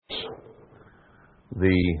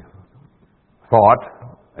the thought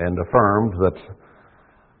and affirmed that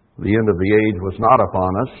the end of the age was not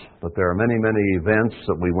upon us, but there are many, many events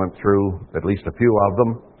that we went through, at least a few of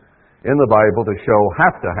them, in the Bible to show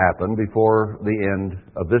have to happen before the end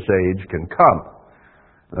of this age can come.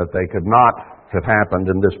 That they could not have happened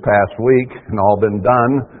in this past week and all been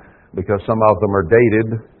done because some of them are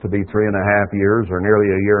dated to be 3.5 years or nearly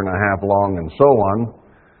a year and a half long and so on.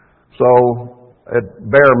 So, at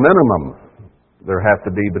bare minimum, there have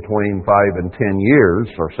to be between 5 and 10 years,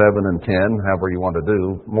 or 7 and 10, however you want to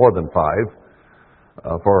do, more than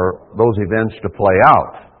 5, for those events to play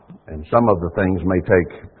out. And some of the things may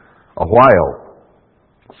take a while.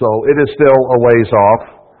 So it is still a ways off.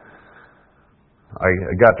 I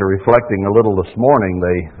got to reflecting a little this morning.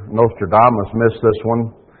 Nostradamus missed this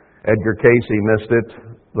one. Edgar Casey missed it.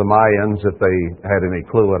 The Mayans, if they had any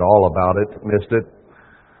clue at all about it, missed it.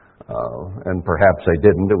 And perhaps they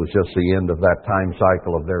didn't. It was just the end of that time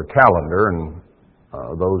cycle of their calendar, and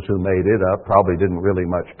those who made it up probably didn't really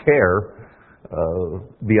much care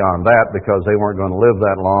beyond that because they weren't going to live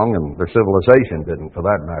that long, and their civilization didn't, for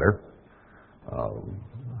that matter.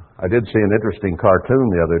 I did see an interesting cartoon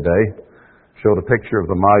the other day. Showed a picture of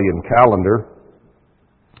the Mayan calendar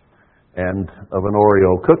and of an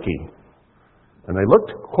Oreo cookie. And they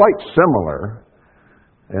looked quite similar.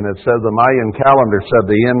 And it said the Mayan calendar said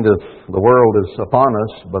the end of the world is upon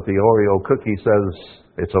us, but the Oreo cookie says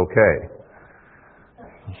it's okay.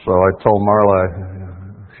 So I told Marla,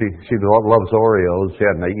 she loves Oreos. She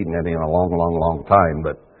hadn't eaten any in a long, long, long time,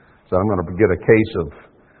 but so I'm going to get a case of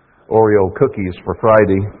Oreo cookies for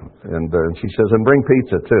Friday. And she says, and bring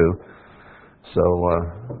pizza too. So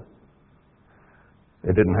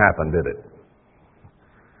it didn't happen, did it?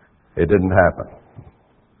 It didn't happen.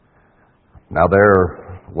 Now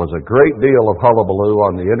there was a great deal of hullabaloo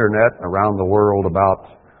on the internet around the world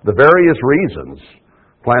about the various reasons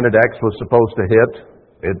Planet X was supposed to hit.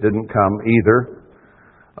 It didn't come either.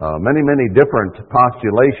 Many, many different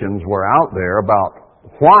postulations were out there about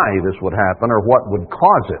why this would happen or what would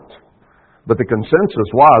cause it. But the consensus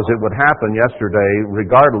was it would happen yesterday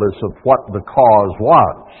regardless of what the cause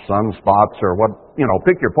was. Sunspots or what,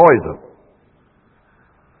 pick your poison.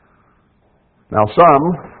 Now some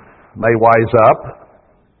may wise up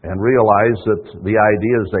and realize that the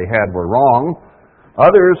ideas they had were wrong.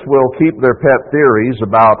 Others will keep their pet theories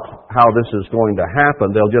about how this is going to happen.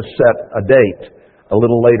 They'll just set a date a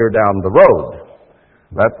little later down the road.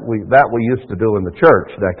 That we used to do in the church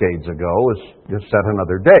decades ago, is just set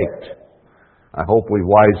another date. I hope we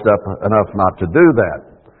wised up enough not to do that.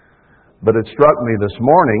 But it struck me this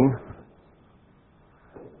morning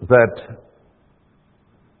that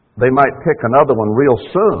they might pick another one real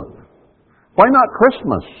soon. Why not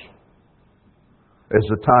Christmas as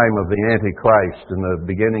the time of the Antichrist and the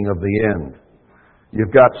beginning of the end?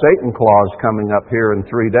 You've got Satan Claus coming up here in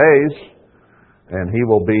 3 days, and he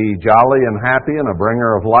will be jolly and happy and a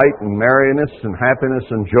bringer of light and merriness and happiness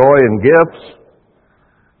and joy and gifts.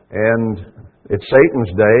 And it's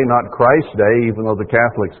Satan's day, not Christ's day, even though the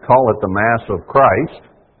Catholics call it the Mass of Christ.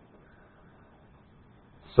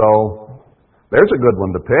 So, there's a good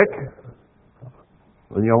one to pick.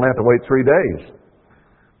 Then you only have to wait 3 days.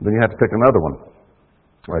 Then you have to pick another one,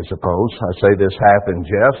 I suppose. I say this half in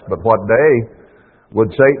jest, but what day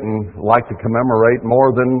would Satan like to commemorate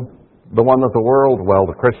more than the one that the world,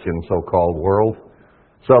 the Christian so-called world,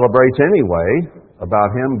 celebrates anyway,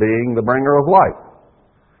 about him being the bringer of light?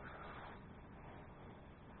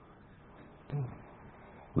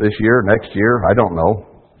 This year, next year, I don't know.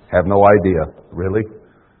 Have no idea, really.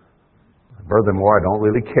 Furthermore, I don't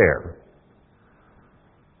really care.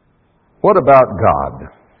 What about God?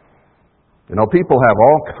 People have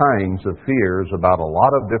all kinds of fears about a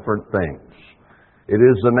lot of different things. It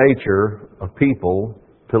is the nature of people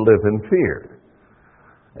to live in fear.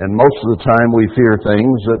 And most of the time we fear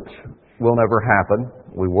things that will never happen.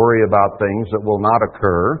 We worry about things that will not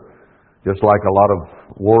occur. Just like a lot of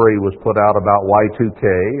worry was put out about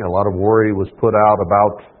Y2K, a lot of worry was put out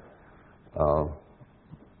about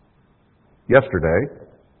yesterday.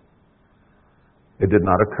 It did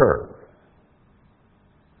not occur.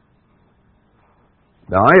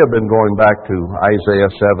 Now, I have been going back to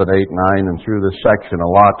Isaiah 7, 8, 9, and through this section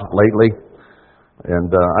a lot lately.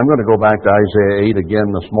 And I'm going to go back to Isaiah 8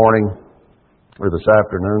 again this morning, or this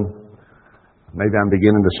afternoon. Maybe I'm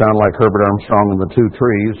beginning to sound like Herbert Armstrong and the Two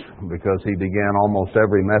Trees, because he began almost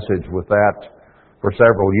every message with that for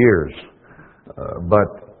several years.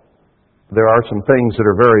 But there are some things that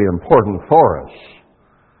are very important for us.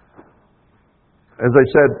 As I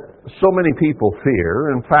said, so many people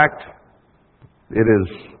fear. In fact, it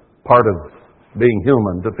is part of being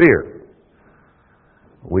human to fear.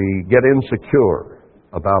 We get insecure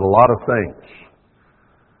about a lot of things.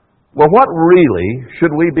 Well, what really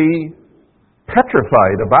should we be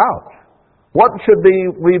petrified about? What should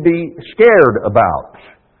we be scared about?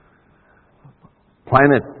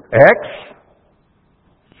 Planet X?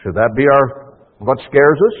 Should that be what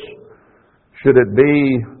scares us? Should it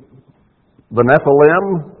be the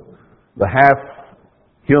Nephilim, the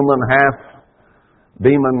half-human,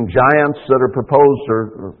 half-demon giants that are proposed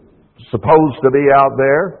or supposed to be out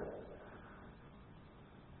there,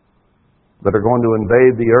 that are going to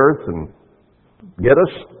invade the earth and get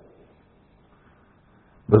us?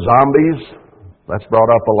 The zombies, that's brought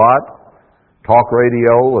up a lot. Talk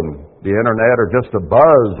radio and the internet are just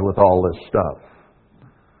abuzz with all this stuff.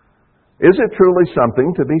 Is it truly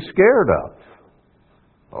something to be scared of?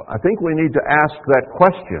 I think we need to ask that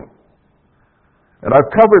question. And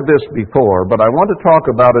I've covered this before, but I want to talk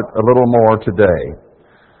about it a little more today.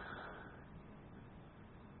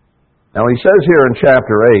 Now he says here in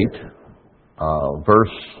chapter 8,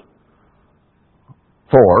 verse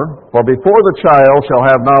 4, "For before the child shall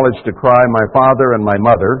have knowledge to cry, my father and my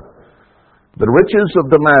mother, the riches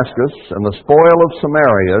of Damascus and the spoil of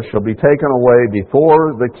Samaria shall be taken away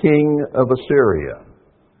before the king of Assyria."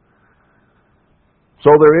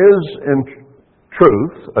 So there is, in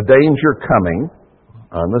truth, a danger coming.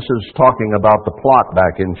 And this is talking about the plot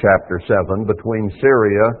back in chapter 7 between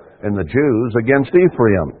Syria and the Jews against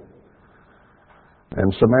Ephraim.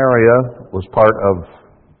 And Samaria was part of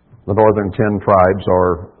the northern 10 tribes,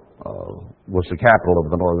 or was the capital of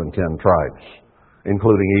the northern 10 tribes,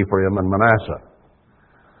 including Ephraim and Manasseh.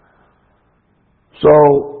 So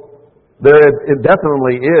it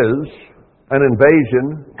definitely is an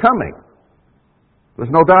invasion coming.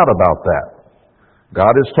 There's no doubt about that.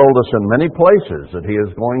 God has told us in many places that He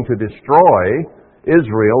is going to destroy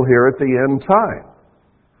Israel here at the end time.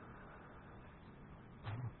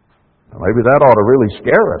 Maybe that ought to really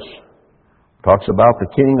scare us. Talks about the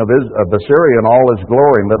king of Assyria in all his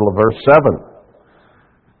glory, middle of verse 7.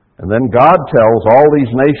 And then God tells all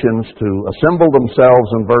these nations to assemble themselves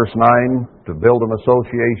in verse 9 to build an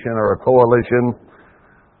association or a coalition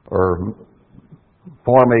or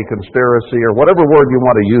form a conspiracy or whatever word you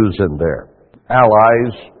want to use in there.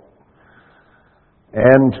 Allies.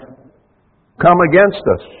 And come against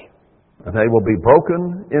us. And they will be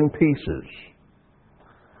broken in pieces.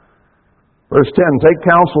 Verse 10, "Take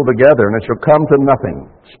counsel together, and it shall come to nothing.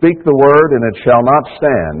 Speak the word, and it shall not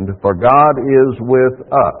stand, for God is with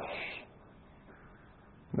us."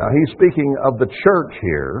 Now he's speaking of the church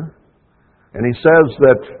here, and he says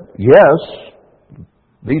that, yes,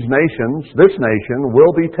 these nations, this nation,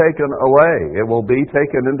 will be taken away. It will be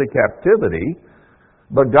taken into captivity,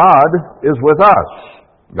 but God is with us.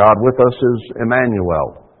 God with us is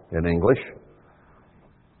Emmanuel in English.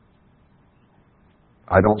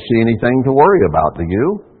 I don't see anything to worry about, do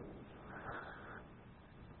you?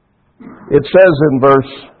 It says in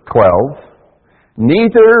verse 12,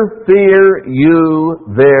 "Neither fear you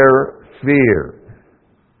their fear."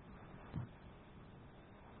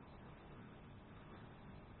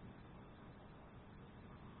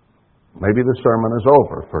 Maybe the sermon is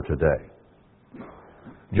over for today.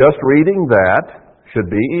 Just reading that should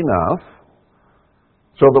be enough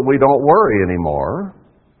so that we don't worry anymore,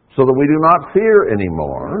 so that we do not fear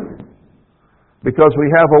anymore, because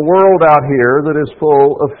we have a world out here that is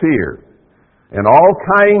full of fear. And all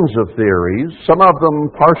kinds of theories, some of them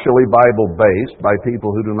partially Bible-based by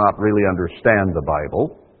people who do not really understand the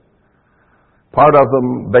Bible, part of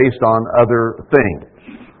them based on other things.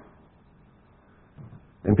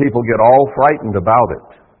 And people get all frightened about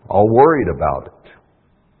it, all worried about it.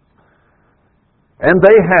 And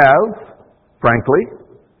they have, frankly,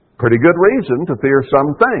 pretty good reason to fear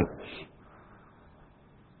some things,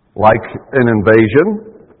 like an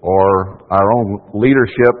invasion or our own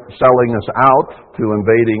leadership selling us out to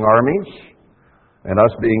invading armies and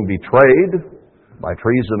us being betrayed by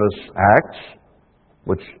treasonous acts,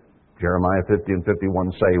 which Jeremiah 50 and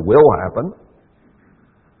 51 say will happen.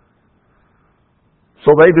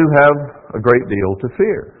 So they do have a great deal to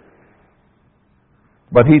fear.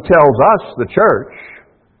 But he tells us, the church,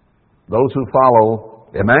 those who follow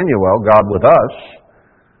Emmanuel, God with us,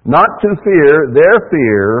 not to fear their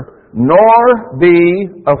fear, nor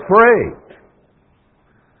be afraid.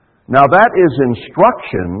 Now that is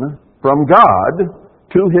instruction from God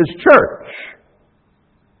to His church.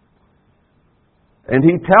 And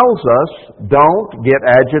He tells us, don't get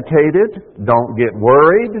agitated, don't get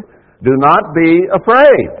worried, do not be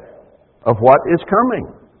afraid of what is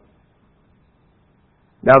coming.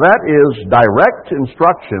 Now that is direct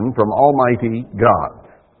instruction from Almighty God.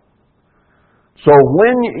 So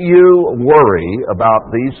when you worry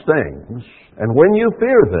about these things, and when you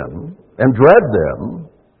fear them and dread them,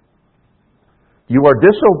 you are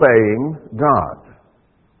disobeying God.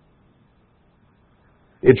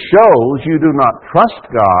 It shows you do not trust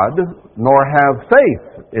God nor have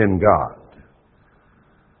faith in God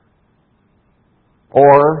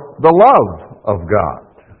or the love of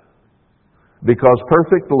God, because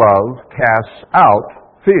perfect love casts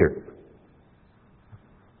out fear.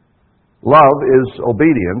 Love is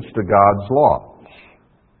obedience to God's laws.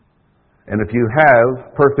 And if you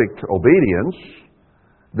have perfect obedience,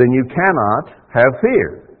 then you cannot have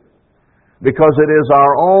fear, because it is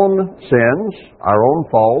our own sins, our own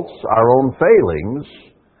faults, our own failings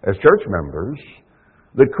as church members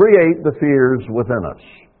that create the fears within us.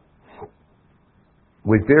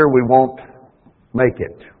 We fear we won't make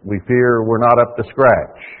it. We fear we're not up to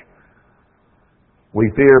scratch. We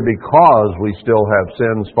fear because we still have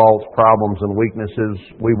sins, faults, problems, and weaknesses,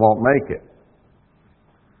 we won't make it.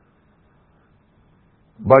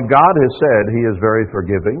 But God has said He is very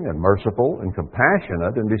forgiving and merciful and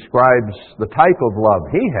compassionate, and describes the type of love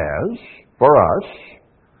He has for us.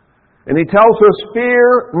 And He tells us,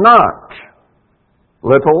 "Fear not,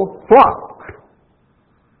 little flock,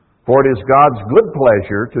 for it is God's good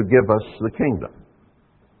pleasure to give us the kingdom."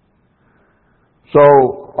 So,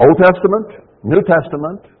 Old Testament, New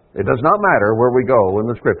Testament, it does not matter where we go in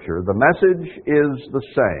the Scripture. The message is the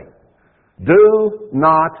same. Do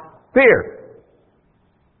not fear.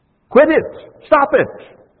 Quit it. Stop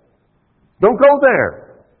it. Don't go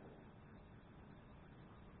there.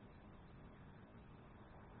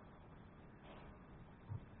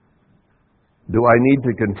 Do I need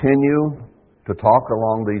to continue to talk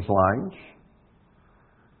along these lines?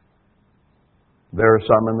 There are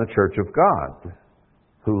some in the Church of God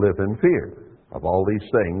who live in fear of all these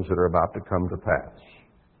things that are about to come to pass,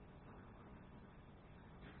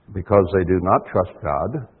 because they do not trust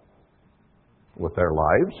God with their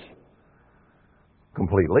lives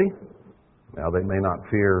completely. Now, they may not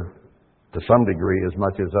fear to some degree as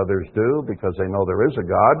much as others do, because they know there is a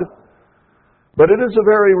God, but it is a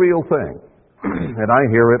very real thing. And I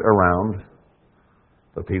hear it around.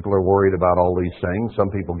 The people are worried about all these things. Some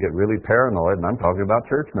people get really paranoid, and I'm talking about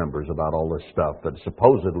church members, about all this stuff that's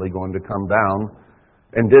supposedly going to come down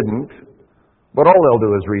and didn't. But all they'll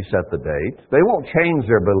do is reset the date. They won't change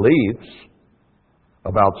their beliefs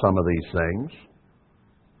about some of these things.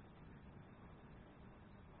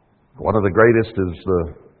 One of the greatest is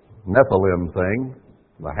the Nephilim thing,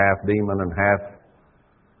 the half demon and half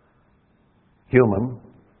human,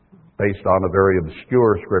 based on a very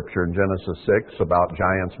obscure scripture in Genesis 6 about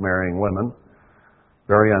giants marrying women.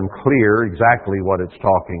 Very unclear exactly what it's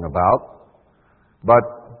talking about. But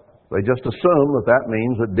they just assume that that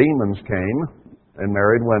means that demons came and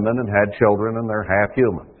married women and had children, and they're half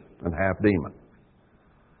human and half demon.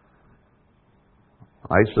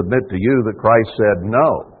 I submit to you that Christ said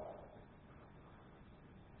no.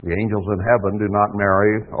 The angels in heaven do not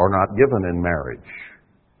marry or not given in marriage.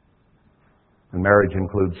 And marriage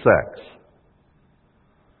includes sex.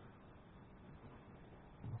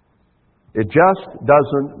 It just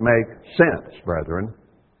doesn't make sense, brethren.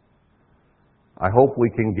 I hope we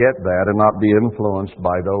can get that and not be influenced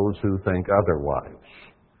by those who think otherwise.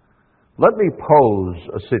 Let me pose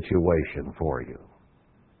a situation for you.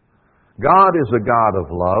 God is a God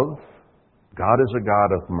of love. God is a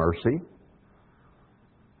God of mercy.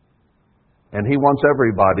 And He wants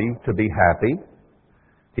everybody to be happy.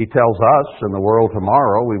 He tells us in the world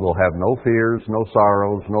tomorrow we will have no fears, no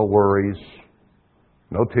sorrows, no worries,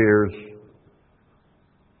 no tears,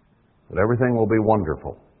 but everything will be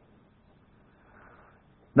wonderful.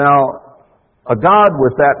 Now, a God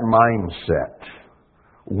with that mindset,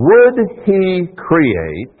 would He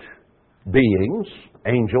create beings,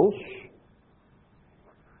 angels,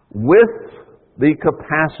 with the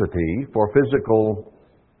capacity for physical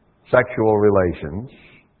sexual relations,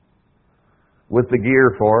 with the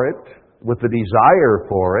gear for it, with the desire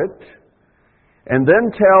for it, and then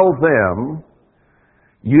tell them,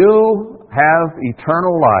 you have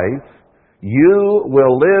eternal life, you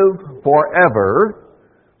will live forever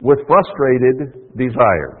with frustrated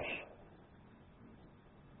desires?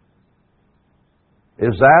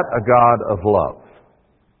 Is that a God of love?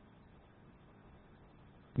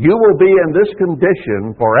 You will be in this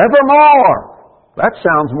condition forevermore. That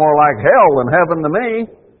sounds more like hell than heaven to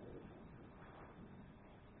me.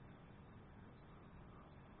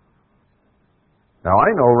 Now,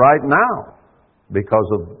 I know right now, because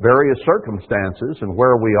of various circumstances and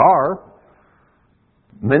where we are,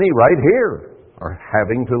 many right here are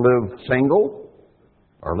having to live single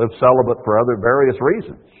or live celibate for other various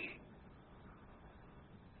reasons.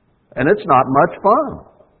 And it's not much fun.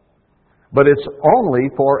 But it's only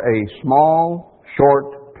for a small,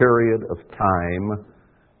 short period of time,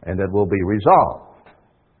 and it will be resolved.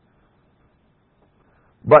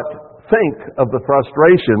 But think of the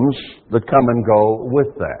frustrations that come and go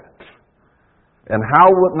with that. And how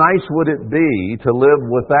nice would it be to live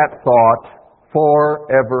with that thought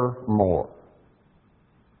forevermore?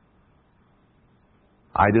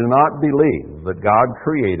 I do not believe that God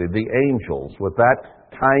created the angels with that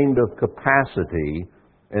kind of capacity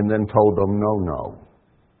and then told them no.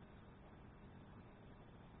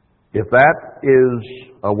 If that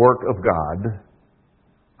is a work of God,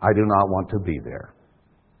 I do not want to be there.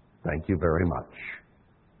 Thank you very much.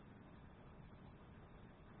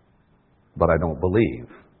 But I don't believe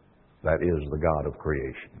that is the God of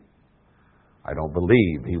creation. I don't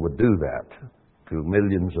believe He would do that to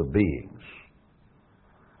millions of beings.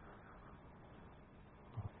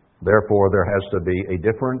 Therefore, there has to be a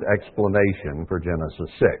different explanation for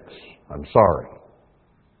Genesis 6. I'm sorry.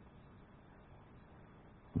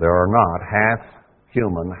 There are not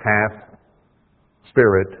half-human,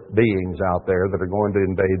 half-spirit beings out there that are going to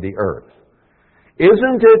invade the earth.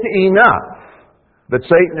 Isn't it enough that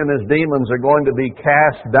Satan and his demons are going to be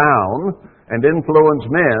cast down and influence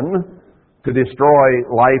men to destroy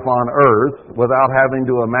life on earth without having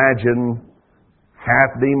to imagine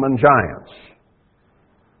half-demon giants?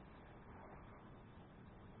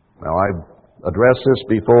 Now, I've addressed this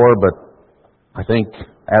before, but I think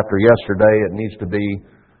after yesterday it needs to be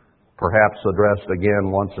perhaps addressed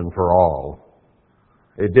again once and for all.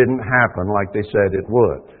 It didn't happen like they said it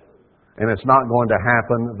would. And it's not going to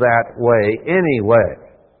happen that way anyway.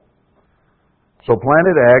 So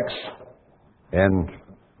Planet X and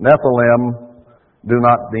Nephilim do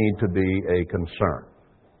not need to be a concern.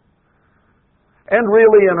 And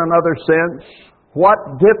really, in another sense, what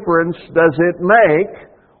difference does it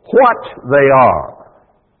make what they are?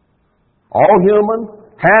 All human,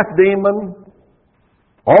 half demon,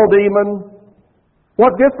 all demon.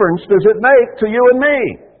 What difference does it make to you and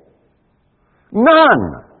me?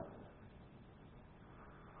 None.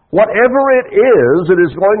 Whatever it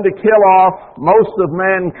is going to kill off most of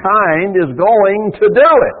mankind is going to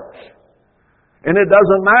do it. And it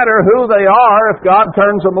doesn't matter who they are if God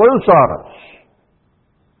turns them loose on us.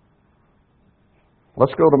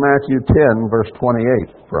 Let's go to Matthew 10, verse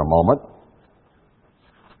 28 for a moment.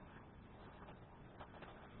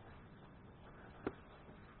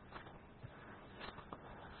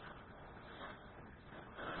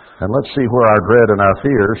 And let's see where our dread and our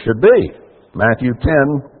fear should be. Matthew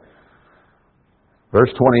 10,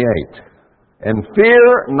 verse 28. And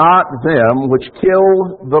fear not them which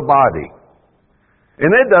kill the body.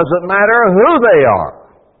 And it doesn't matter who they are.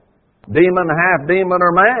 Demon, half demon,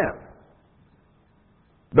 or man.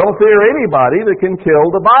 Don't fear anybody that can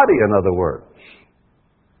kill the body, in other words.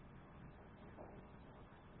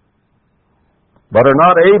 But are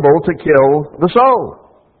not able to kill the soul.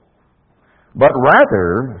 But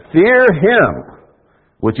rather fear Him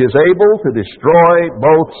which is able to destroy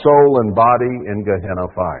both soul and body in Gehenna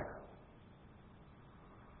fire.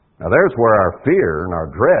 Now there's where our fear and our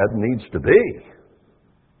dread needs to be.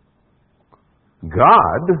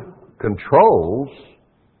 God controls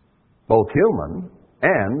both human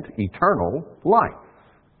and eternal life.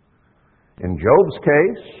 In Job's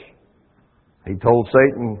case, he told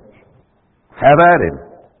Satan, have at him.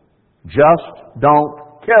 Just don't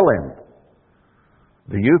kill him.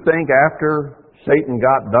 Do you think after Satan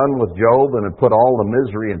got done with Job and had put all the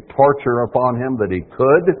misery and torture upon him that he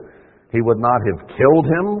could, he would not have killed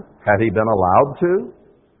him had he been allowed to?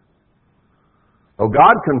 Oh,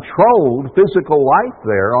 God controlled physical life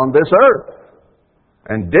there on this earth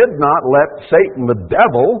and did not let Satan, the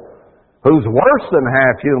devil, who's worse than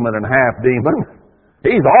half human and half demon,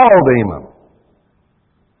 he's all demon.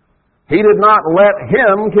 He did not let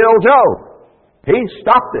him kill Job. He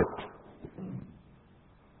stopped it,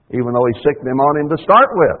 even though he sicked him on him to start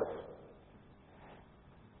with.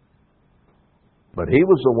 But he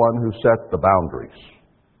was the one who set the boundaries.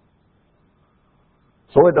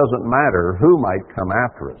 So it doesn't matter who might come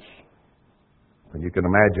after us. And you can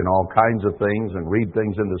imagine all kinds of things and read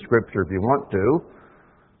things in the Scripture if you want to.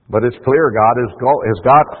 But it's clear God has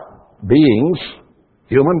got beings,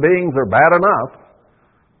 human beings are bad enough,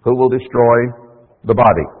 who will destroy the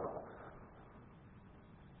body.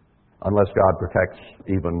 Unless God protects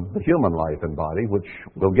even the human life and body, which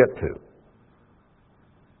we'll get to.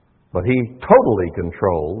 But He totally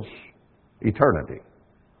controls eternity.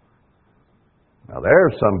 Now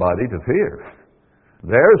there's somebody to fear.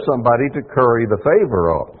 There's somebody to curry the favor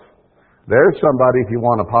of. There's somebody, if you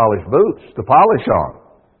want to polish boots, to polish on.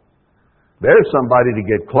 There's somebody to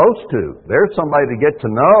get close to. There's somebody to get to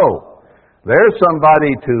know. There's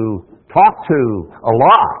somebody to talk to a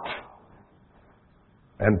lot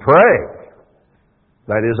and pray.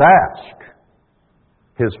 That is, ask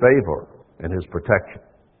His favor and His protection.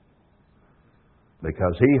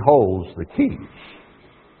 Because He holds the keys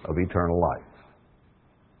of eternal life.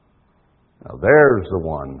 Now there's the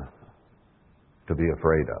one to be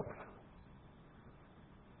afraid of.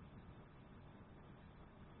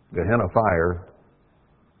 Gehenna fire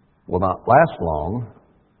will not last long,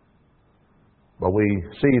 but we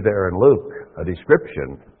see there in Luke a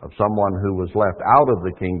description of someone who was left out of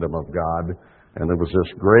the kingdom of God, and there was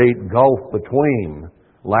this great gulf between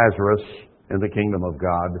Lazarus in the kingdom of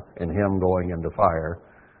God and him going into fire,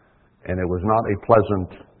 and it was not a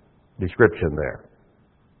pleasant description there.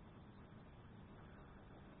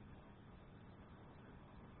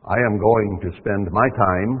 I am going to spend my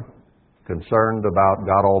time concerned about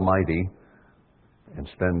God Almighty and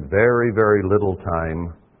spend very, very little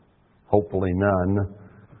time, hopefully none,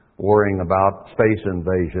 worrying about space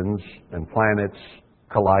invasions and planets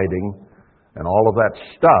colliding and all of that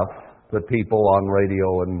stuff that people on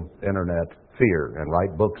radio and internet fear and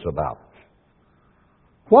write books about.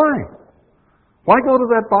 Why? Why go to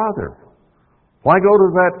that bother? Why go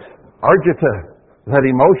to that argita, that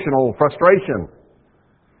emotional frustration?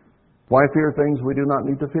 Why fear things we do not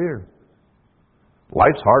need to fear?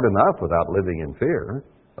 Life's hard enough without living in fear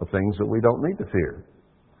of things that we don't need to fear.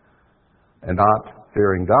 And not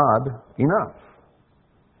fearing God enough.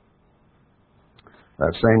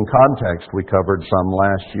 That same context we covered some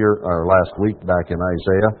last week back in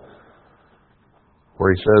Isaiah,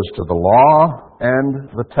 where he says, to the law and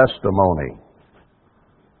the testimony.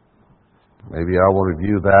 Maybe I will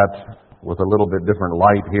review that with a little bit different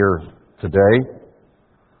light here today.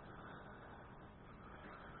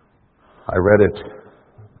 I read it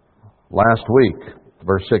last week,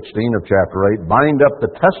 verse 16 of chapter 8. Bind up the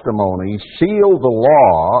testimony, seal the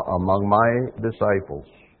law among my disciples.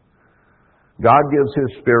 God gives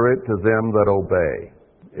His Spirit to them that obey.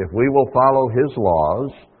 If we will follow His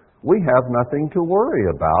laws, we have nothing to worry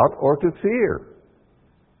about or to fear.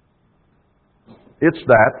 It's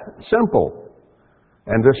that simple.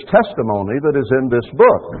 And this testimony that is in this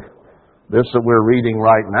book, this that we're reading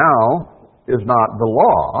right now, is not the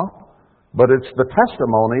law, but it's the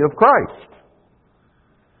testimony of Christ.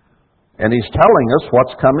 And He's telling us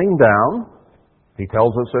what's coming down. He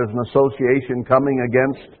tells us there's an association coming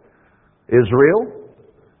against Israel,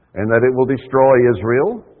 and that it will destroy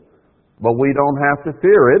Israel. But we don't have to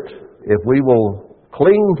fear it if we will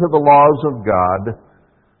cling to the laws of God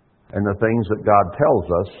and the things that God tells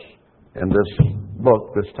us in this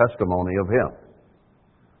book, this testimony of Him.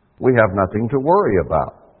 We have nothing to worry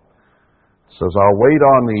about. It says, I'll wait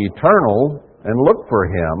on the eternal and look for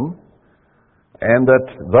Him, and that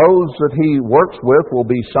those that He works with will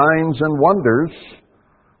be signs and wonders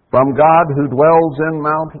from God who dwells in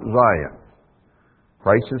Mount Zion.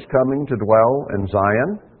 Christ is coming to dwell in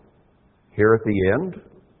Zion here at the end.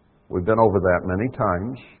 We've been over that many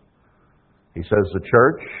times. He says the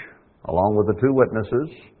church, along with the two witnesses,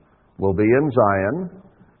 will be in Zion,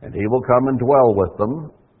 and He will come and dwell with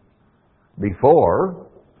them before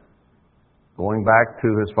going back to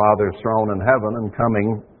His Father's throne in heaven and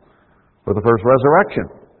coming for the first resurrection.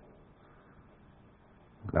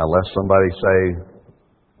 Now, lest somebody say,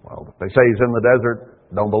 well, if they say He's in the desert,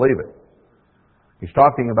 don't believe it. He's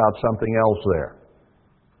talking about something else there.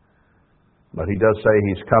 But He does say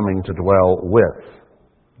He's coming to dwell with.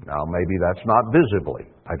 Now, maybe that's not visibly.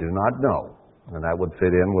 I do not know. And that would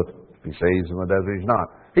fit in with, if He says He's in the desert, He's not.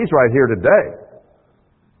 He's right here today.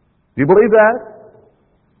 Do you believe that?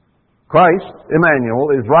 Christ,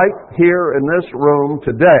 Emmanuel, is right here in this room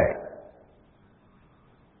today.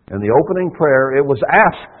 In the opening prayer, it was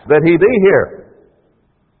asked that He be here.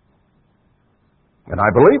 And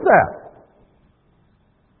I believe that.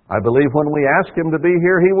 I believe when we ask Him to be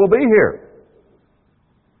here, He will be here.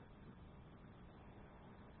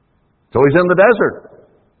 So He's in the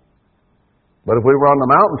desert. But if we were on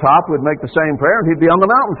the mountaintop, we'd make the same prayer and He'd be on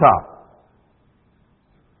the mountaintop.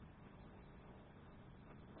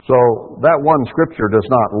 So that one scripture does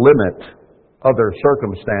not limit other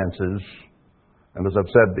circumstances. And as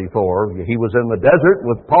I've said before, He was in the desert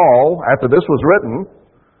with Paul after this was written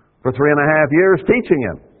for 3.5 years teaching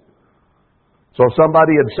him. So if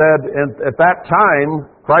somebody had said at that time,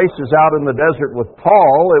 Christ is out in the desert with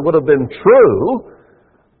Paul, it would have been true,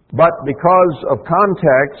 but because of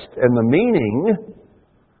context and the meaning,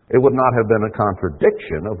 it would not have been a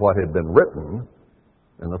contradiction of what had been written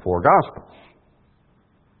in the 4 Gospels.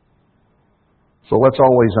 So let's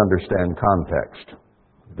always understand context.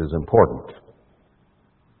 It is important.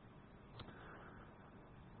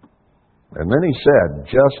 And then he said,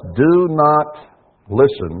 just do not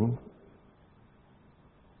listen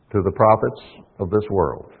to the prophets of this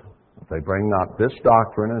world. If they bring not this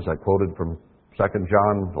doctrine, as I quoted from 2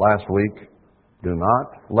 John last week, do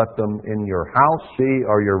not let them in your house,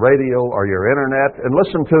 or your radio, or your internet, and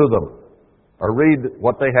listen to them, or read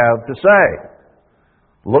what they have to say.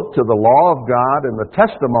 Look to the law of God and the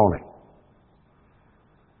testimony.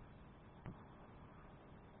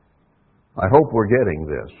 I hope we're getting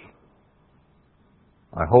this.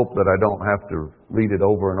 I hope that I don't have to read it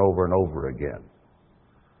over and over and over again.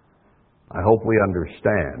 I hope we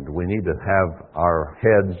understand we need to have our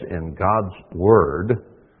heads in God's Word,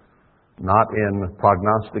 not in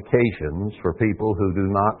prognostications for people who do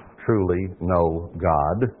not truly know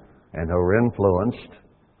God and who are influenced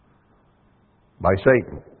by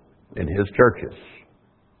Satan in his churches.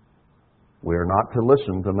 We are not to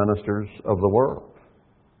listen to ministers of the world.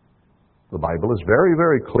 The Bible is very,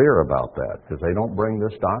 very clear about that, because they don't bring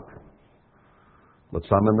this doctrine. But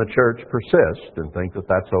some in the church persist and think that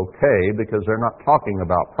that's okay because they're not talking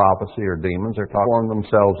about prophecy or demons. They're transforming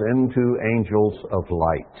themselves into angels of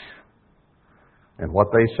light. And what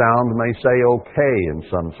they sound may say okay in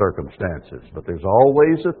some circumstances, but there's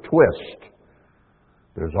always a twist.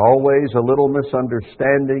 There's always a little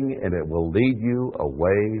misunderstanding, and it will lead you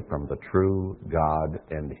away from the true God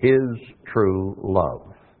and His true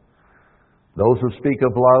love. Those who speak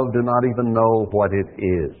of love do not even know what it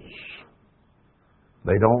is.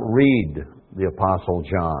 They don't read the Apostle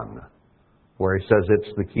John, where he says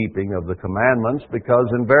it's the keeping of the commandments, because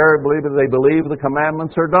invariably they believe the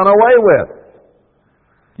commandments are done away with.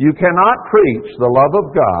 You cannot preach the love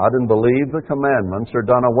of God and believe the commandments are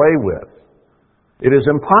done away with. It is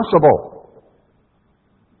impossible.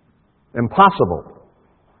 Impossible.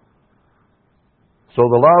 So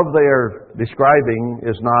the love they are describing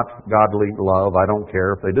is not godly love. I don't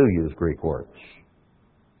care if they do use Greek words.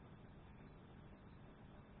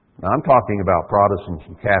 Now, I'm talking about Protestants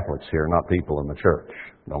and Catholics here, not people in the church.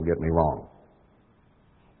 Don't get me wrong.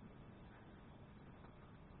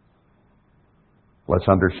 Let's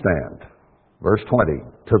understand. Verse 20,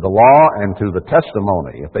 to the law and to the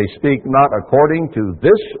testimony. If they speak not according to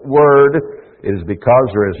this word, it is because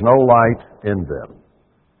there is no light in them.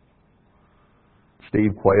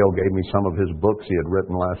 Steve Quayle gave me some of his books he had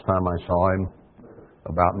written last time I saw him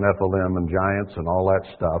about Nephilim and giants and all that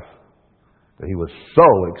stuff. He was so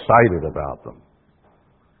excited about them.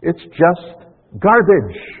 It's just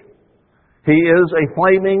garbage. He is a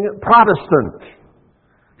flaming Protestant.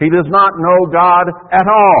 He does not know God at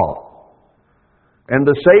all. And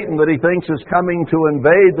the Satan that he thinks is coming to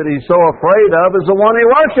invade, that he's so afraid of, is the one he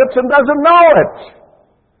worships and doesn't know it.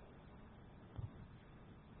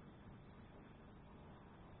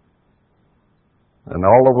 And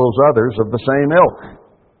all of those others of the same ilk.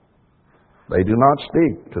 They do not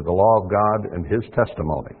speak to the law of God and His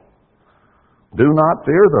testimony. Do not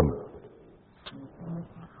fear them.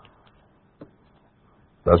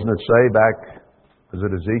 Doesn't it say back, is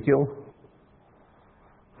it Ezekiel?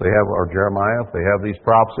 They have, or Jeremiah, if they have these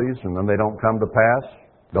prophecies and then they don't come to pass,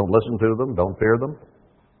 don't listen to them, don't fear them.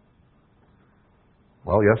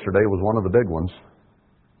 Well, yesterday was one of the big ones.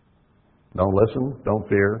 Don't listen, don't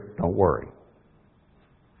fear, don't worry.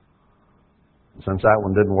 Since that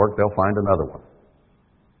one didn't work, they'll find another one.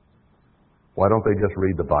 Why don't they just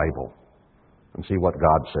read the Bible and see what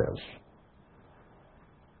God says?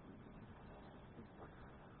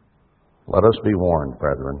 Let us be warned,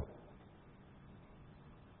 brethren.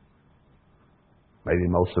 Maybe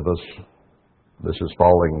most of us, this is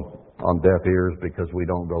falling on deaf ears because we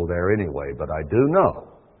don't go there anyway, but I do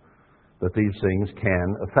know that these things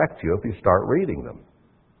can affect you if you start reading them.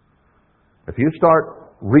 If you start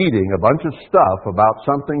reading a bunch of stuff about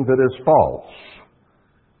something that is false,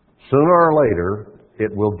 sooner or later,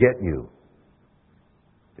 it will get you.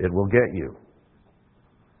 It will get you.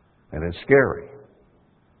 And it's scary.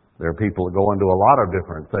 There are people that go into a lot of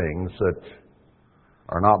different things that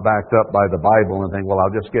are not backed up by the Bible and think, well,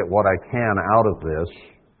 I'll just get what I can out of this.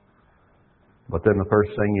 But then the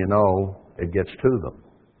first thing you know, it gets to them.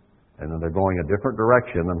 And then they're going a different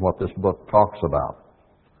direction than what this book talks about.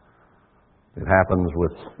 It happens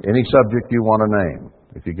with any subject you want to name.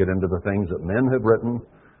 If you get into the things that men have written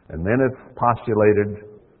and men have postulated,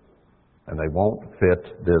 and they won't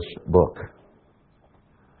fit this book.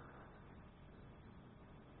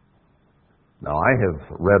 Now, I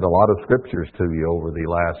have read a lot of scriptures to you over the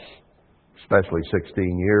last, especially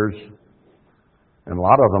 16 years, and a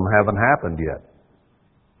lot of them haven't happened yet.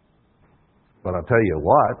 But I'll tell you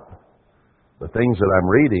what, the things that I'm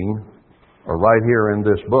reading are right here in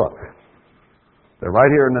this book. They're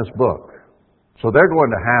right here in this book. So they're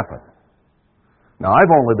going to happen. Now,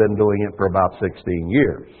 I've only been doing it for about 16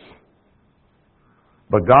 years.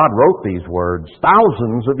 But God wrote these words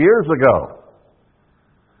thousands of years ago.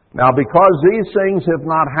 Now, because these things have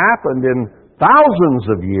not happened in thousands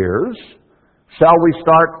of years, shall we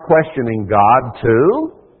start questioning God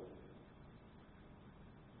too?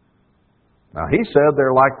 Now, He said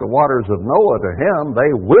they're like the waters of Noah to Him.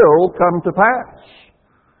 They will come to pass.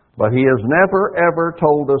 But He has never, ever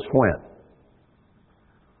told us when.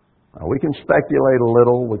 Now, we can speculate a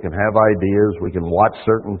little. We can have ideas. We can watch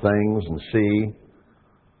certain things and see.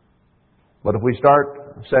 But if we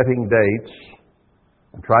start setting dates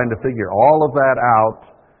and trying to figure all of that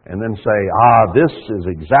out and then say, this is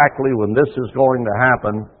exactly when this is going to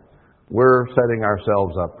happen, we're setting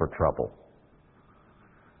ourselves up for trouble.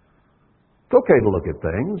 It's okay to look at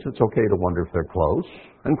things. It's okay to wonder if they're close.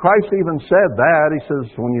 And Christ even said that. He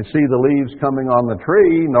says, when you see the leaves coming on the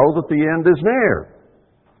tree, know that the end is near.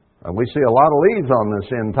 And we see a lot of leaves on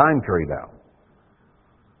this end time tree now.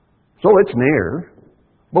 So it's near.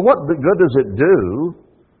 But what good does it do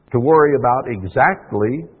to worry about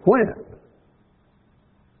exactly when?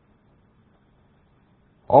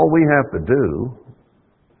 All we have to do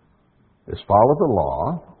is follow the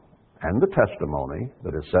law and the testimony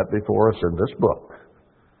that is set before us in this book.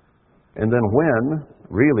 And then when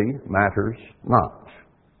really matters not.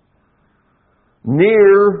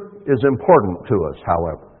 Near is important to us,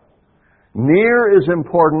 however. Near is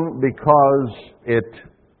important because it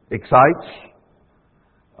excites,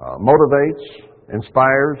 motivates,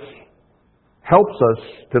 inspires, helps us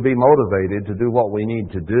to be motivated to do what we need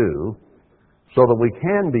to do so that we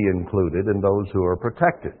can be included in those who are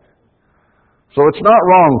protected. So it's not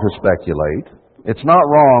wrong to speculate. It's not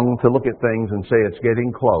wrong to look at things and say it's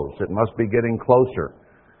getting close. It must be getting closer.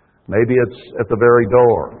 Maybe it's at the very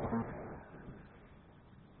door.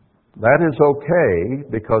 That is okay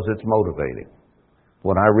because it's motivating.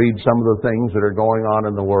 When I read some of the things that are going on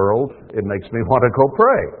in the world, it makes me want to go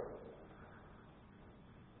pray.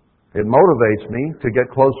 It motivates me to get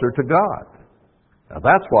closer to God. Now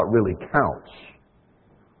that's what really counts.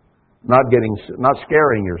 Not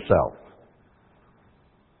scaring yourself.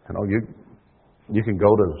 You know, you can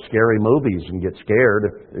go to scary movies and get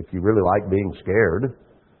scared if you really like being scared.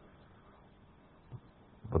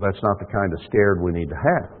 But that's not the kind of scared we need to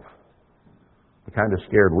have. The kind of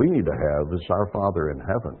scared we need to have is our Father in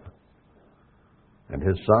heaven and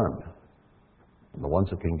His Son. And the ones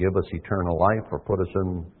that can give us eternal life or put us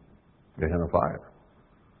in Gehenna fire.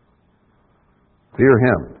 Fear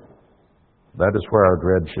Him. That is where our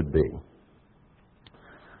dread should be.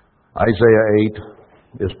 Isaiah 8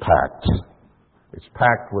 is packed. It's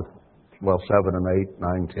packed with, 7 and 8,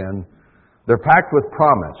 9, 10. They're packed with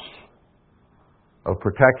promise of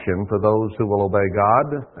protection for those who will obey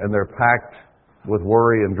God, and they're packed with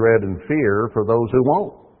worry and dread and fear for those who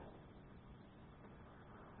won't.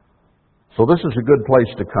 So this is a good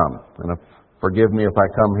place to come. And forgive me if I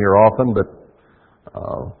come here often, but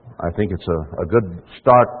I think it's a good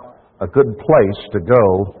start, a good place to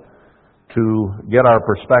go to get our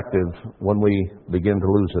perspective when we begin to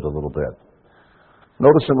lose it a little bit.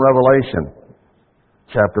 Notice in Revelation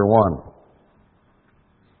chapter 1.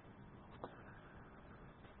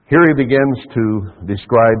 Here he begins to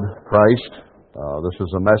describe Christ. This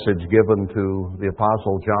is a message given to the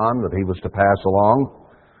Apostle John that he was to pass along.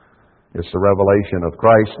 It's the revelation of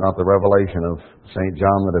Christ, not the revelation of St.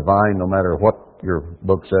 John the Divine, no matter what your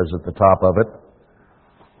book says at the top of it.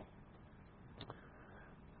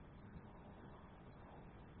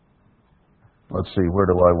 Let's see, where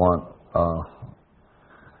do I want?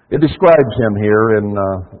 It describes him here in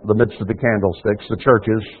the midst of the candlesticks, the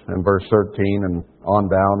churches, in verse 13 and on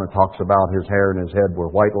down. It talks about his hair and his head were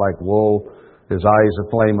white like wool, his eyes a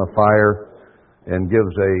flame of fire, and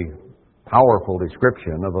gives a powerful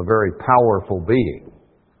description of a very powerful being.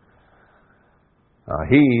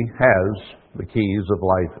 He has the keys of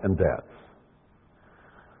life and death.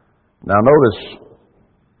 Now notice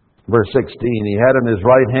verse 16, he had in his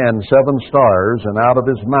right hand 7 stars, and out of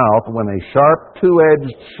his mouth went a sharp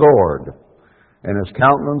 2-edged sword, and his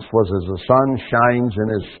countenance was as the sun shines in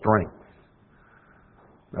his strength.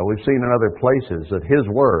 Now we've seen in other places that his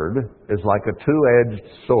word is like a 2-edged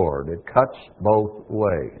sword. It cuts both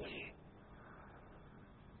ways.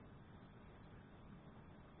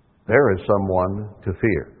 There is someone to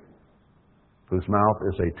fear, whose mouth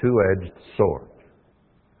is a 2-edged sword.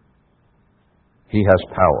 He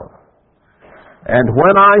has power. And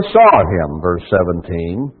when I saw him, verse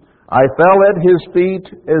 17, I fell at his feet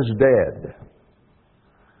as dead.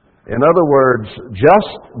 In other words,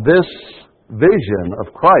 just this vision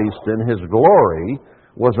of Christ in His glory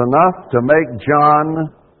was enough to make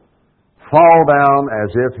John fall down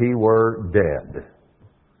as if he were dead.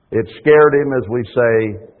 It scared him, as we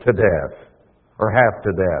say, to death, or half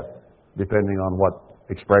to death, depending on what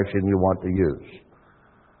expression you want to use.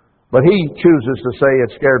 But he chooses to say,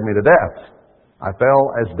 it scared me to death. I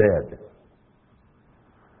fell as dead.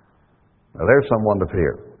 Now there's someone to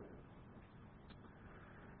fear.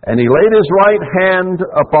 And He laid His right hand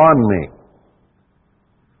upon me.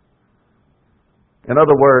 In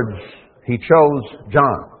other words, He chose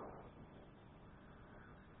John.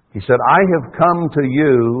 He said, I have come to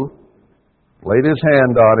you, laid His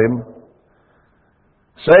hand on him,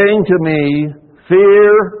 saying to me,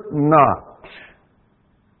 fear not.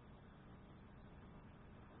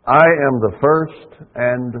 I am the first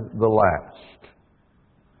and the last.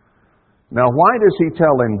 Now, why does He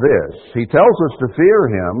tell him this? He tells us to fear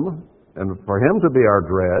Him, and for Him to be our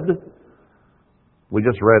dread. We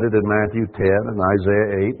just read it in Matthew 10 and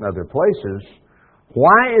Isaiah 8 and other places.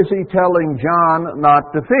 Why is He telling John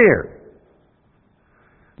not to fear?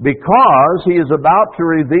 Because He is about to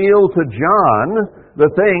reveal to John the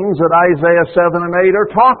things that Isaiah 7 and 8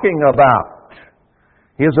 are talking about.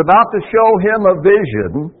 He is about to show him a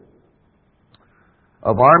vision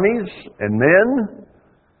of armies and men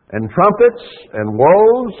and trumpets and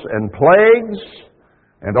woes and plagues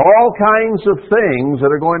and all kinds of things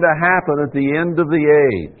that are going to happen at the end of the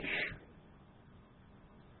age.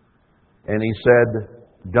 And He said,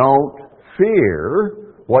 don't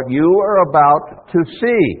fear what you are about to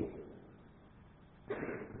see.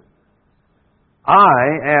 I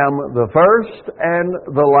am the first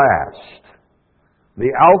and the last,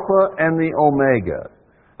 the Alpha and the Omega.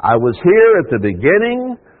 I was here at the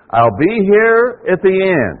beginning. I'll be here at the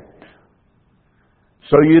end.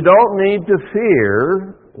 So you don't need to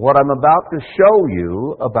fear what I'm about to show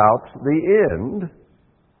you about the end.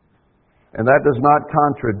 And that does not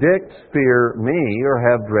contradict fear me or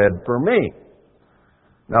have dread for me.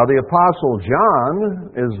 Now, the Apostle John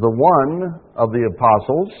is the one of the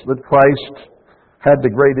apostles that Christ had the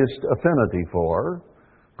greatest affinity for,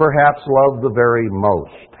 perhaps loved the very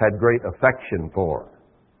most, had great affection for.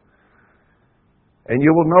 And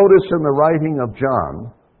you will notice in the writing of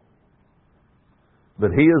John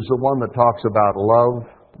that he is the one that talks about love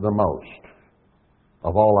the most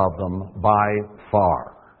of all of them by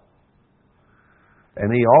far.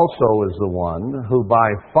 And he also is the one who by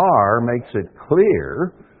far makes it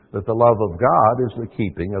clear that the love of God is the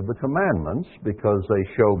keeping of the commandments, because they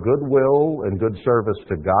show goodwill and good service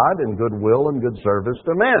to God and goodwill and good service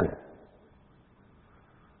to men.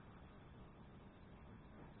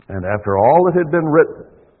 And after all that had been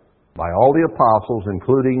written by all the apostles,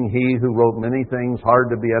 including he who wrote many things hard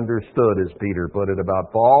to be understood, as Peter put it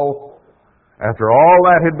about Paul, after all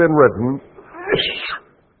that had been written,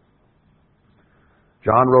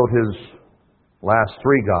 John wrote his last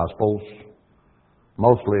three Gospels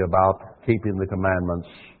mostly about keeping the commandments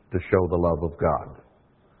to show the love of God.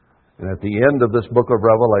 And at the end of this book of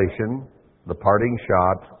Revelation, the parting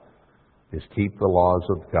shot is keep the laws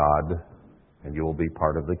of God, and you will be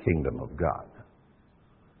part of the kingdom of God.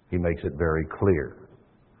 He makes it very clear.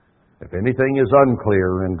 If anything is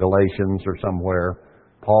unclear in Galatians or somewhere,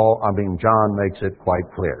 John makes it quite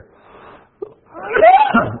clear.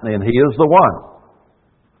 And he is the one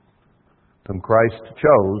whom Christ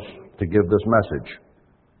chose to give this message.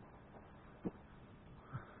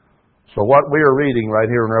 So what we are reading right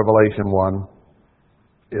here in Revelation 1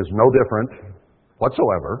 is no different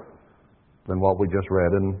whatsoever than what we just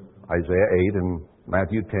read in Isaiah 8 and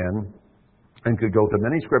Matthew 10, and could go to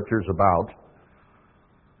many scriptures about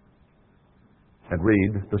and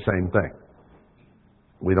read the same thing.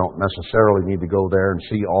 We don't necessarily need to go there and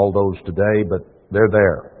see all those today, but they're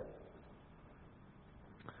there.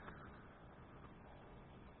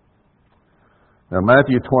 Now,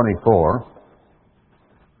 Matthew 24,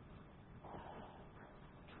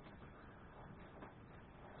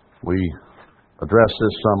 we addressed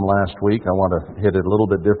this some last week. I want to hit it a little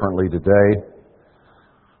bit differently today.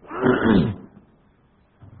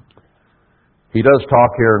 He does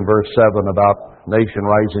talk here in verse 7 about nation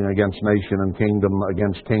rising against nation and kingdom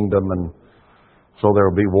against kingdom, and so there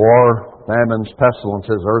will be war, famines,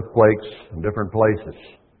 pestilences, earthquakes in different places.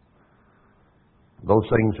 Those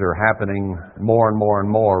things are happening more and more and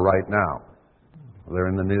more right now. They're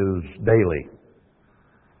in the news daily.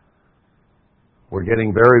 We're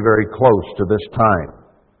getting very, very close to this time.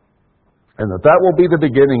 And that will be the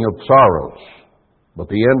beginning of sorrows. But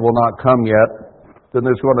the end will not come yet. Then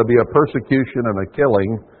there's going to be a persecution and a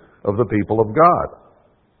killing of the people of God.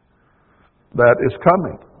 That is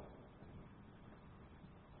coming.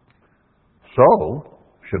 So,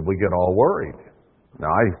 should we get all worried? Now,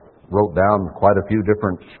 I wrote down quite a few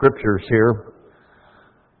different scriptures here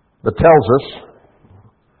that tells us.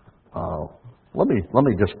 Let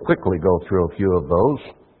me just quickly go through a few of those.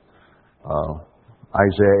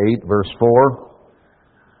 Isaiah 8, verse 4.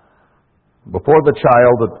 Before the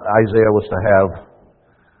child that Isaiah was to have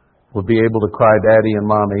would be able to cry daddy and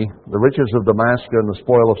mommy, the riches of Damascus and the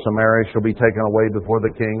spoil of Samaria shall be taken away before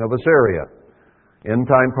the king of Assyria.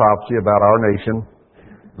 End-time prophecy about our nation,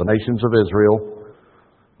 the nations of Israel,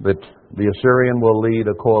 that the Assyrian will lead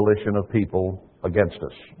a coalition of people against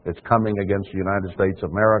us. It's coming against the United States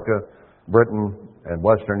of America, Britain, and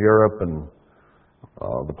Western Europe, and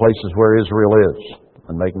the places where Israel is.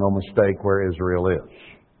 And make no mistake where Israel is.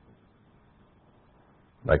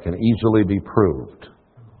 That can easily be proved.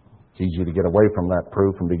 It's easy to get away from that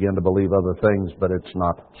proof and begin to believe other things, but it's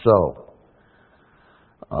not so.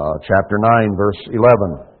 Chapter 9, verse 11.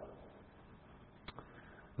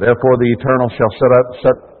 Therefore the Eternal shall set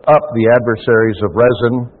up the adversaries of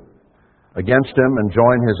Rezin against him and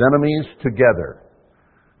join his enemies together.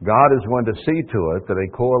 God is going to see to it that a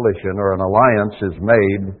coalition or an alliance is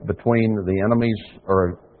made between the enemies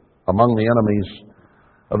or among the enemies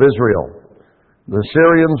of Israel. The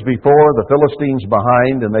Syrians before, the Philistines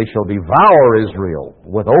behind, and they shall devour Israel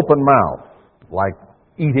with open mouth, like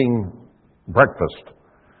eating breakfast.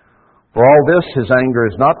 For all this, his anger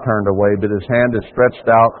is not turned away, but his hand is stretched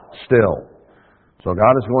out still. So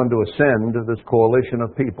God is going to ascend this coalition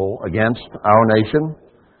of people against our nation.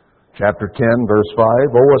 Chapter 10, verse 5,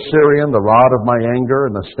 O Assyrian, the rod of my anger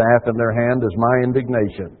and the staff in their hand is my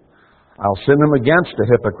indignation. I'll send him against a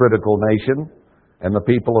hypocritical nation, and the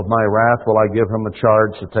people of my wrath will I give him a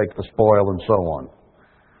charge to take the spoil, and so on.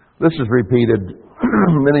 This is repeated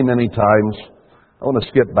many, many times. I want to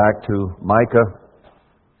skip back to Micah,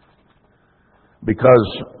 because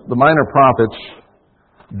the minor prophets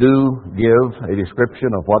do give a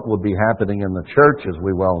description of what would be happening in the church, as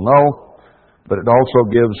we well know, but it also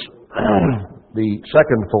gives the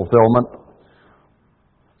second fulfillment,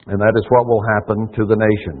 and that is what will happen to the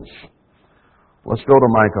nations. Let's go to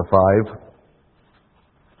Micah 5.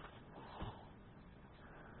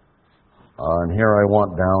 And here I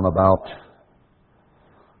want down about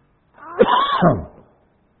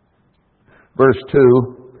verse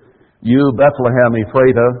 2. You, Bethlehem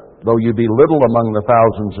Ephratah, though you be little among the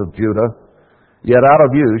thousands of Judah, yet out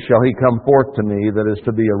of you shall he come forth to me that is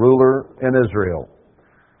to be a ruler in Israel.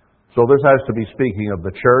 So this has to be speaking of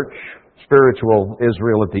the church, spiritual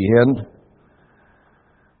Israel at the end.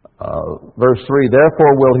 Verse 3,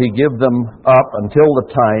 Therefore will he give them up until the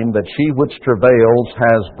time that she which travails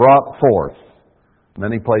has brought forth.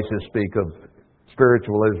 Many places speak of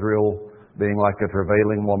spiritual Israel being like a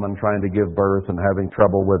travailing woman trying to give birth and having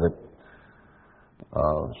trouble with it.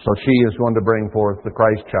 So she is going to bring forth the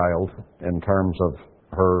Christ child in terms of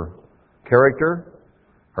her character,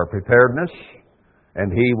 her preparedness,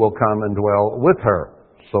 and he will come and dwell with her.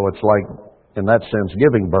 So it's like, in that sense,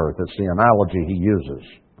 giving birth. It's the analogy he uses.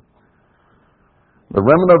 The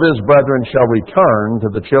remnant of his brethren shall return to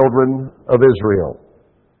the children of Israel.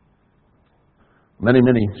 Many,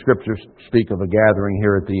 many scriptures speak of a gathering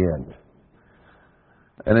here at the end.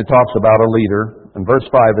 And it talks about a leader. In verse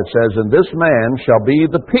 5 it says, And this man shall be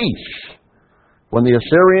the peace, when the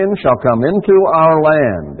Assyrian shall come into our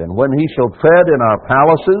land, and when he shall tread in our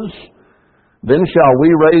palaces, then shall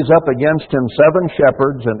we raise up against him 7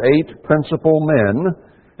 shepherds and 8 principal men,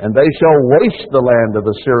 and they shall waste the land of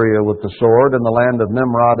Assyria with the sword, and the land of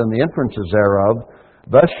Nimrod and the entrances thereof.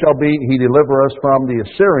 Thus shall he deliver us from the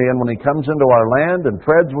Assyrian when he comes into our land and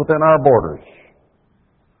treads within our borders.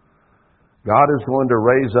 God is going to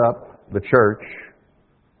raise up the church,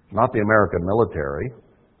 not the American military,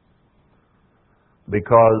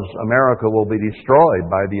 because America will be destroyed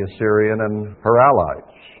by the Assyrian and her allies.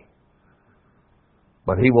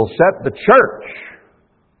 But he will set the church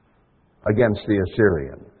against the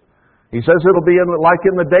Assyrian. He says it'll be like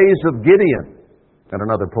in the days of Gideon in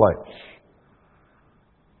another place,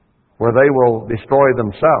 where they will destroy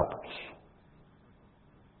themselves.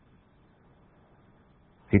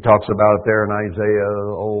 He talks about it there in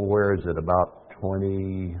Isaiah, where is it? About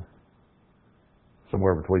 20,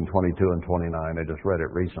 somewhere between 22 and 29. I just read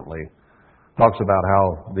it recently. Talks about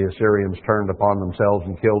how the Assyrians turned upon themselves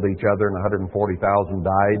and killed each other, and 140,000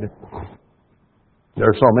 died. There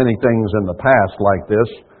are so many things in the past like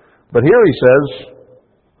this. But here he says,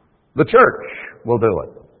 the church will do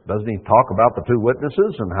it. Doesn't he talk about the 2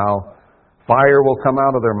 witnesses and how fire will come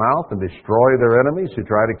out of their mouth and destroy their enemies who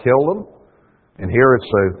try to kill them? And here it's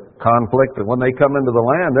a conflict that when they come into the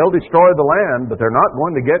land, they'll destroy the land, but they're not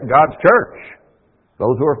going to get God's church.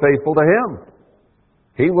 those who are faithful to Him.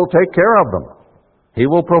 He will take care of them. He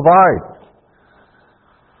will provide.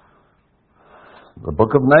 The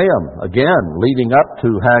book of Nahum, again, leading up to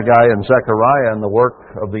Haggai and Zechariah and the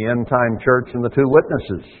work of the end-time church and the two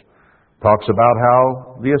witnesses, talks about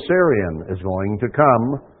how the Assyrian is going to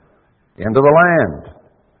come into the land.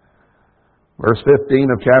 Verse 15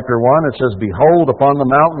 of chapter 1, it says, Behold, upon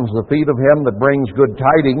the mountains the feet of him that brings good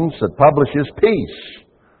tidings, that publishes peace.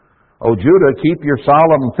 O Judah, keep your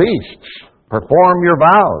solemn feasts, perform your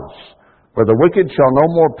vows, for the wicked shall no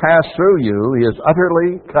more pass through you, he is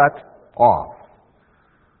utterly cut off.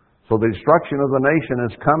 So the destruction of the nation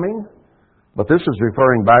is coming, but this is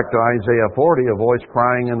referring back to Isaiah 40, a voice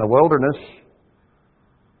crying in the wilderness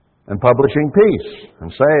and publishing peace,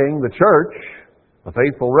 and saying the church, the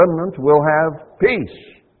faithful remnant, will have peace,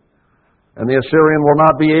 and the Assyrian will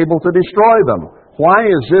not be able to destroy them. Why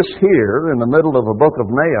is this here in the middle of a book of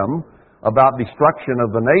Nahum about destruction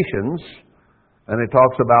of the nations, and it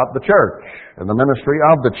talks about the church and the ministry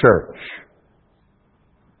of the church?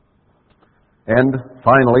 And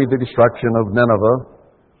finally, the destruction of Nineveh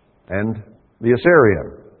and the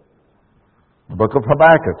Assyrian. The book of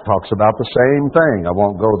Habakkuk talks about the same thing. I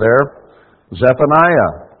won't go there.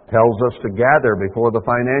 Zephaniah tells us to gather before the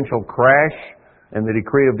financial crash and the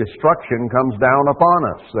decree of destruction comes down upon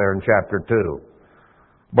us there in chapter 2.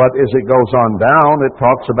 But as it goes on down, it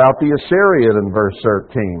talks about the Assyrian in verse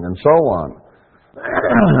 13 and so on,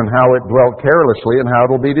 and how it dwelt carelessly and how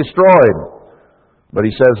it will be destroyed. But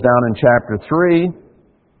he says down in chapter 3,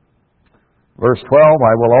 verse 12,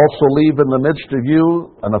 I will also leave in the midst of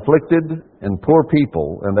you an afflicted and poor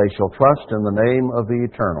people, and they shall trust in the name of the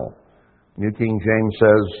Eternal. New King James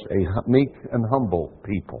says, a meek and humble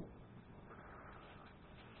people.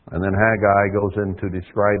 And then Haggai goes into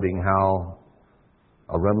describing how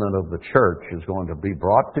a remnant of the church is going to be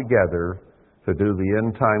brought together to do the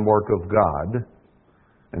end-time work of God.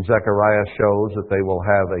 And Zechariah shows that they will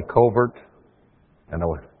have a covert and a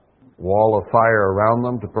wall of fire around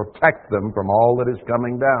them to protect them from all that is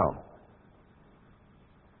coming down.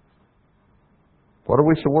 What are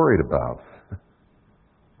we so worried about?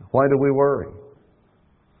 Why do we worry?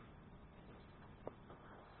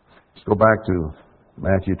 Let's go back to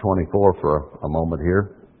Matthew 24 for a moment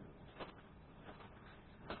here.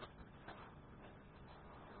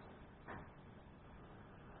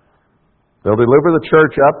 They'll deliver the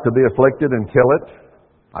church up to be afflicted and kill it.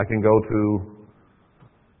 I can go to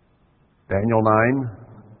Daniel 9,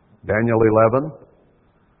 Daniel 11,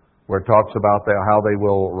 where it talks about how they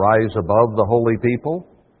will rise above the holy people,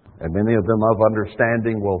 and many of them of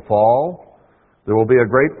understanding will fall. There will be a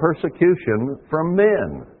great persecution from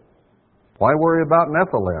men. Why worry about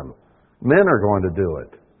Nephilim? Men are going to do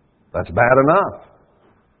it. That's bad enough.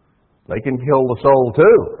 They can kill the soul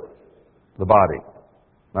too, the body.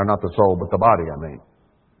 Or not the soul, but the body, I mean.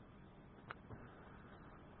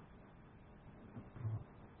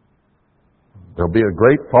 There'll be a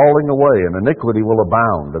great falling away, and iniquity will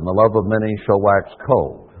abound, and the love of many shall wax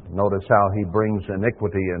cold. Notice how he brings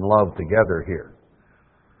iniquity and love together here.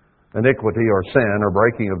 Iniquity or sin or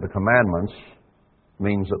breaking of the commandments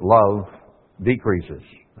means that love decreases.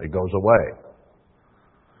 It goes away.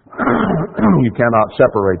 You cannot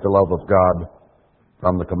separate the love of God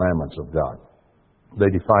from the commandments of God. They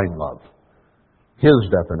define love. His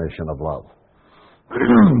definition of love.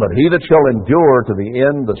 But he that shall endure to the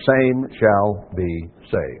end, the same shall be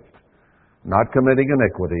saved. Not committing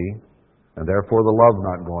iniquity, and therefore the love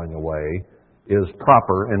not going away, is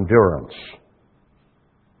proper endurance.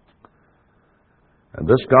 And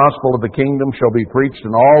this gospel of the kingdom shall be preached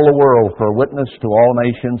in all the world for a witness to all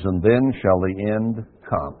nations, and then shall the end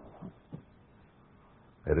come.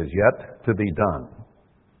 It is yet to be done.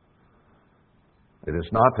 It is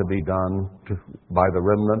not to be done by the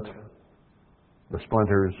remnant, the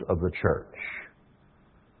splinters of the church.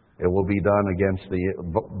 It will be done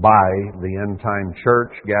by the end-time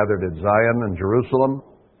church gathered at Zion and Jerusalem,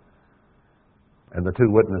 and the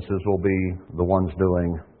two witnesses will be the ones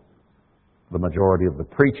doing the majority of the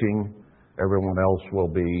preaching. Everyone else will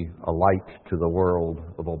be a light to the world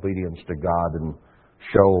of obedience to God and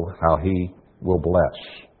show how He will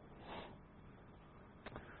bless.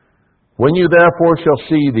 When you therefore shall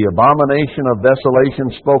see the abomination of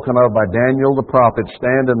desolation spoken of by Daniel the prophet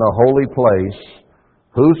stand in the holy place,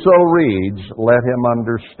 whoso reads, let him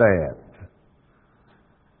understand.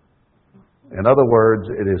 In other words,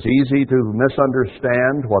 it is easy to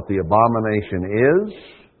misunderstand what the abomination is.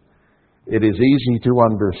 It is easy to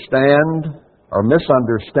understand or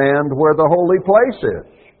misunderstand where the holy place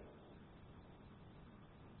is.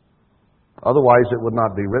 Otherwise, it would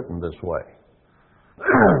not be written this way.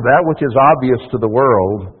 That which is obvious to the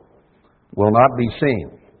world will not be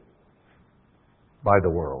seen by the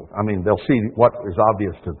world. I mean, they'll see what is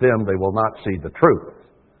obvious to them. They will not see the truth.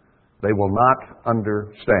 They will not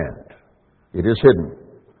understand. It is hidden.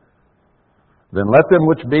 Then let them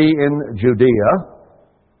which be in Judea,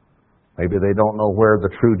 maybe they don't know where the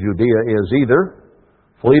true Judea is either,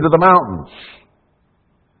 flee to the mountains.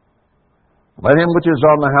 Let him which is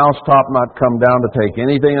on the housetop not come down to take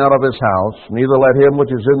anything out of his house, neither let him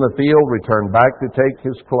which is in the field return back to take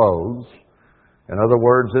his clothes. In other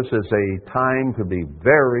words, this is a time to be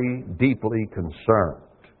very deeply concerned.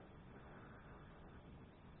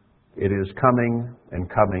 It is coming and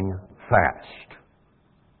coming fast.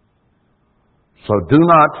 So do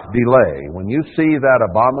not delay. When you see that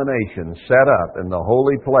abomination set up in the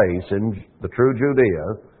holy place in the true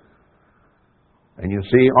Judea, and you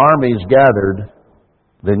see armies gathered,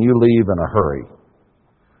 then you leave in a hurry.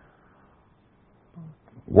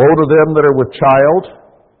 Woe to them that are with child.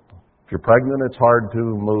 If you're pregnant, it's hard to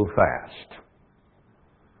move fast.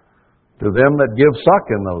 To them that give suck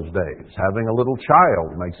in those days, having a little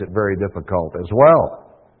child makes it very difficult as well.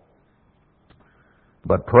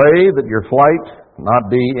 But pray that your flight not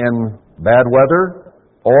be in bad weather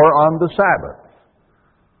or on the Sabbath.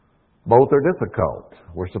 Both are difficult.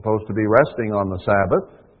 We're supposed to be resting on the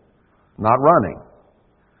Sabbath, not running.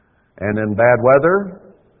 And in bad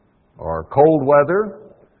weather or cold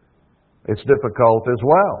weather, it's difficult as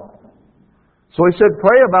well. So he said,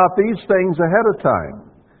 pray about these things ahead of time.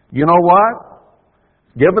 You know what?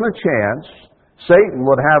 Given a chance, Satan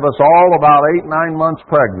would have us all about 8-9 months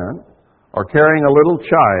pregnant or carrying a little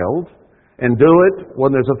child and do it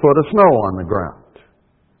when there's a foot of snow on the ground.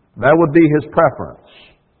 That would be his preference.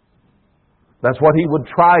 That's what he would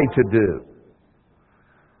try to do.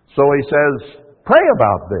 So he says, pray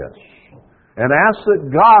about this and ask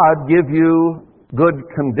that God give you good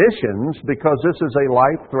conditions because this is a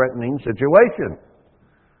life-threatening situation.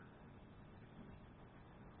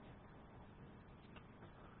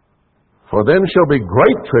 For then shall be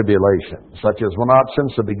great tribulation, such as will not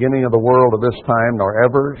since the beginning of the world of this time, nor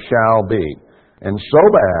ever shall be. And so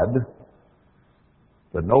bad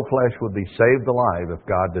that no flesh would be saved alive if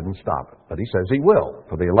God didn't stop it. But he says he will.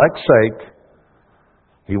 For the elect's sake,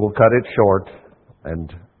 he will cut it short,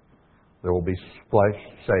 and there will be flesh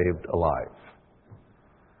saved alive.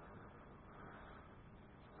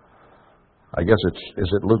 I guess is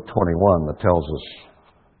it Luke 21 that tells us,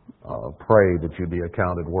 pray that you be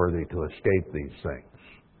accounted worthy to escape these things.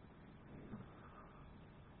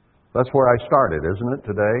 That's where I started, isn't it,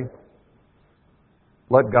 today?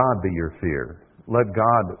 Let God be your fear. Let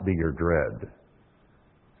God be your dread.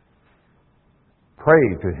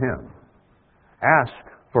 Pray to Him. Ask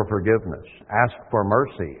for forgiveness. Ask for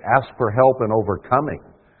mercy. Ask for help in overcoming,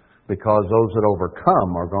 because those that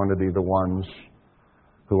overcome are going to be the ones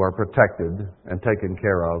who are protected and taken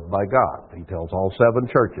care of by God. He tells all 7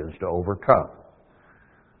 churches to overcome.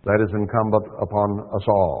 That is incumbent upon us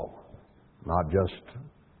all, not just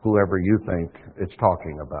whoever you think it's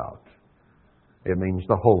talking about. It means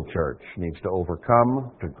the whole church needs to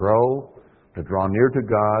overcome, to grow, to draw near to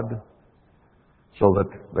God, so that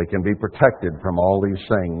they can be protected from all these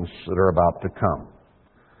things that are about to come.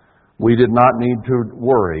 We did not need to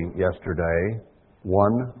worry yesterday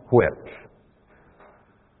one whit,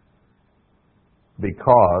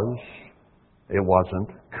 because it wasn't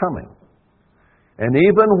coming. And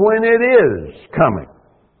even when it is coming,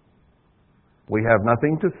 we have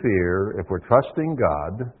nothing to fear if we're trusting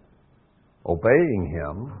God, obeying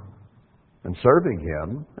Him, and serving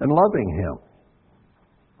Him, and loving Him.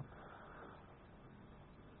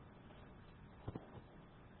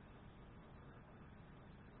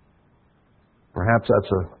 Perhaps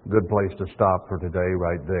that's a good place to stop for today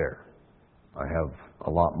right there. I have a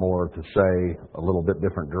lot more to say, a little bit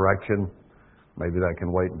different direction. Maybe that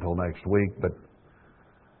can wait until next week, but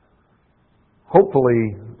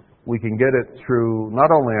hopefully we can get it through not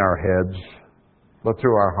only our heads, but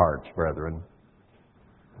through our hearts, brethren.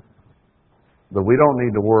 That we don't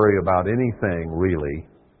need to worry about anything really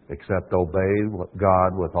except obey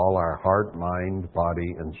God with all our heart, mind,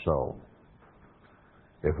 body, and soul.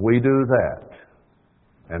 If we do that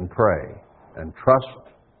and pray and trust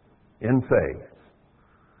in faith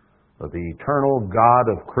that the eternal God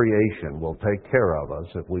of creation will take care of us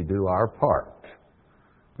if we do our part,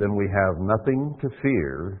 then we have nothing to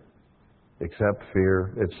fear except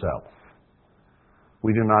fear itself.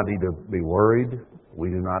 We do not need to be worried. We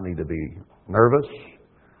do not need to be nervous.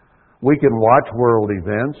 We can watch world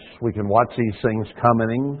events. We can watch these things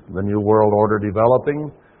coming, the New World Order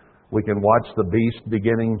developing. We can watch the beast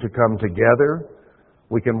beginning to come together.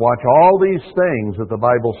 We can watch all these things that the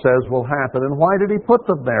Bible says will happen. And why did He put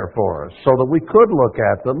them there for us? So that we could look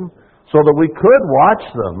at them, so that we could watch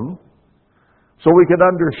them, so we could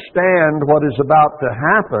understand what is about to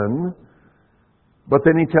happen. But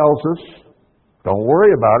then He tells us, don't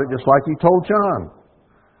worry about it, just like He told John.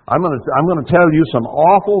 I'm going to tell you some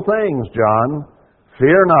awful things, John.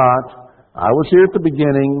 Fear not. I was here at the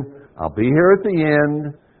beginning. I'll be here at the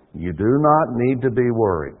end. You do not need to be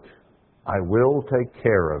worried. I will take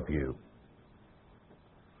care of you.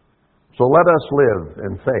 So let us live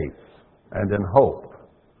in faith and in hope,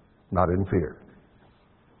 not in fear.